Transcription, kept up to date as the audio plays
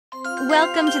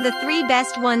Welcome to the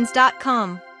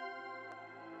 3bestones.com.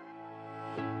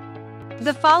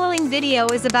 The following video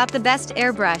is about the best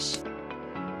airbrush.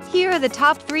 Here are the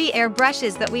top 3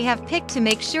 airbrushes that we have picked to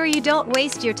make sure you don't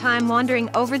waste your time wandering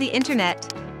over the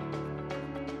internet.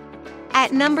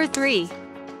 At number 3.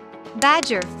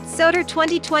 Badger Sotar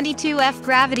 2022F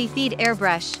Gravity Feed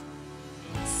Airbrush.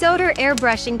 Sotar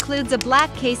airbrush includes a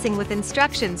black casing with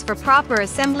instructions for proper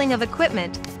assembling of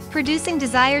equipment, producing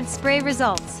desired spray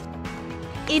results.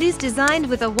 It is designed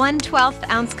with a 1/12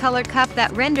 ounce color cup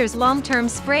that renders long-term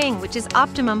spraying, which is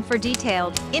optimum for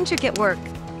detailed, intricate work.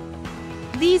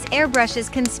 These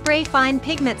airbrushes can spray fine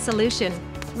pigment solution,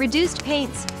 reduced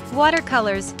paints,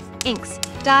 watercolors, inks,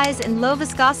 dyes and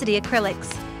low-viscosity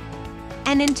acrylics.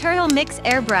 An internal mix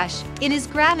airbrush, it is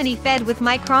gravity-fed with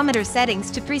micrometer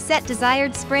settings to preset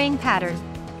desired spraying pattern.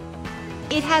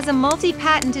 It has a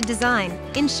multi-patented design,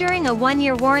 ensuring a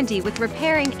 1-year warranty with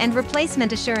repairing and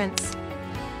replacement assurance.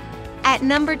 At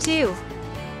number 2.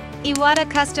 Iwata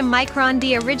Custom Micron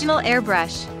D Original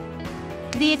Airbrush.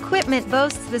 The equipment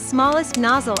boasts the smallest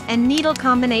nozzle and needle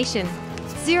combination,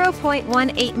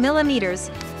 0.18 millimeters,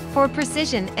 for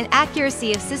precision and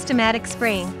accuracy of systematic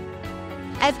spraying.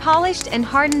 A polished and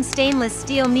hardened stainless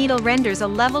steel needle renders a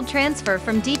level transfer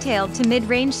from detailed to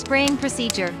mid-range spraying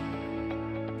procedure.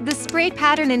 The spray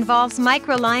pattern involves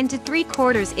microline to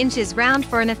 3/4 inches round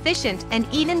for an efficient and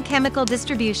even chemical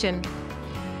distribution.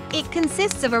 It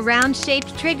consists of a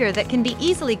round-shaped trigger that can be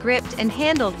easily gripped and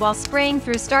handled while spraying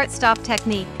through start-stop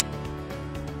technique.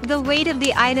 The weight of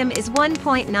the item is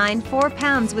 1.94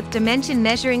 pounds with dimension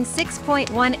measuring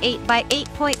 6.18 by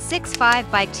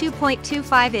 8.65 by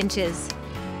 2.25 inches.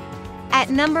 At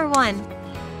number 1.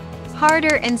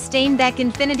 Harder and Steenbeck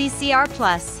Infinity CR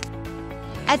Plus.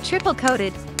 A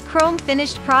triple-coated,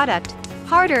 chrome-finished product,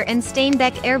 Harder and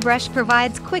Steenbeck airbrush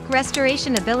provides quick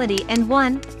restoration ability and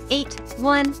 1/8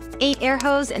 air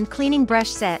hose and cleaning brush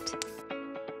set.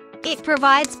 It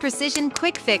provides precision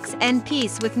quick fix and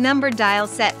piece with numbered dial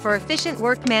set for efficient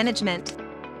work management.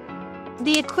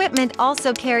 The equipment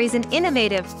also carries an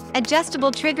innovative,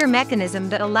 adjustable trigger mechanism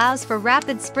that allows for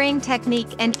rapid spraying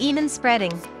technique and even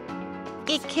spreading.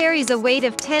 It carries a weight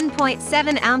of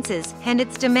 10.7 ounces and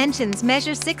its dimensions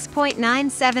measure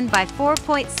 6.97 by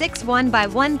 4.61 by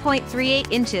 1.38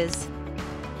 inches.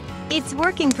 Its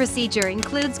working procedure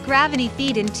includes gravity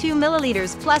feed in 2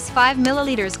 ml plus 5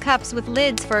 ml cups with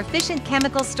lids for efficient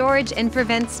chemical storage and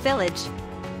prevent spillage.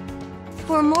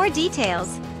 For more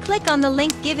details, click on the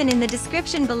link given in the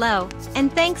description below,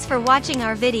 and thanks for watching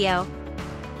our video.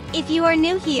 If you are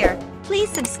new here, please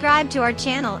subscribe to our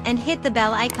channel and hit the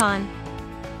bell icon.